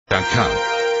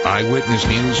midway.com. Eyewitness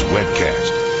News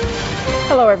webcast.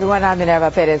 Hello, everyone. I'm Minerva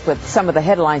Perez with some of the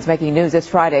headlines making news this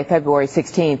Friday, February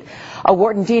 16th. A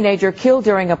Wharton teenager killed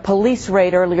during a police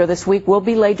raid earlier this week will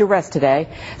be laid to rest today.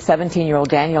 17-year-old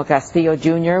Daniel Castillo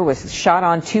Jr. was shot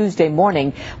on Tuesday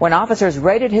morning when officers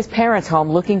raided his parents' home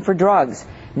looking for drugs.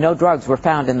 No drugs were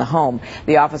found in the home.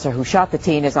 The officer who shot the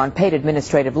teen is on paid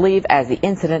administrative leave as the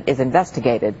incident is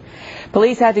investigated.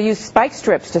 Police had to use spike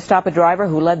strips to stop a driver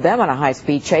who led them on a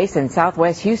high-speed chase in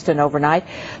southwest Houston overnight.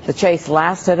 The chase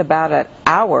lasted about an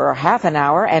hour or half an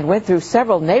hour and went through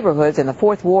several neighborhoods in the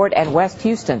 4th Ward and West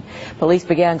Houston. Police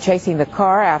began chasing the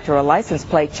car after a license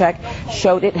plate check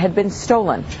showed it had been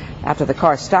stolen. After the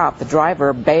car stopped, the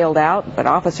driver bailed out, but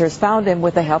officers found him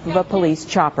with the help of a police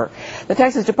chopper. The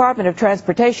Texas Department of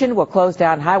Transportation will close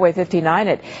down Highway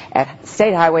 59 at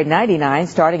State Highway 99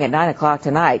 starting at 9 o'clock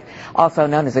tonight. Also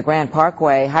known as the Grand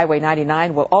Parkway, Highway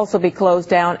 99 will also be closed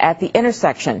down at the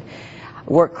intersection.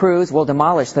 Work crews will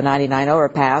demolish the 99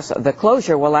 overpass. The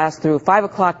closure will last through 5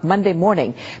 o'clock Monday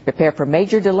morning. Prepare for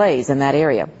major delays in that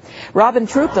area. Robyn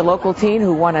Troup, the local teen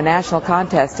who won a national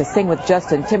contest to sing with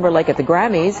Justin Timberlake at the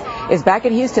Grammys, is back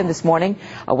in Houston this morning.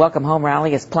 A welcome home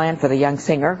rally is planned for the young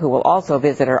singer, who will also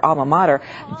visit her alma mater,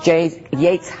 Jack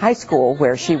Yates High School,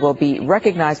 where she will be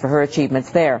recognized for her achievements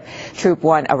there. Troup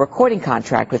won a recording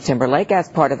contract with Timberlake as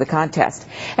part of the contest.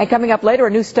 And coming up later,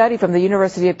 a new study from the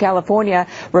University of California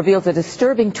reveals a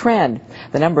disturbing trend.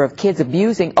 The number of kids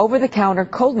abusing over-the-counter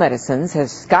cold medicines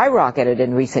has skyrocketed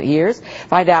in recent years.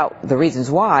 Find out the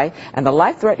reasons why and the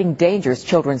life-threatening dangers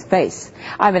children face.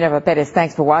 I'm Minerva Perez.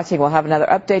 Thanks for watching. We'll have another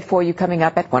update for you coming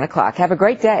up at 1 o'clock. Have a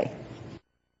great day.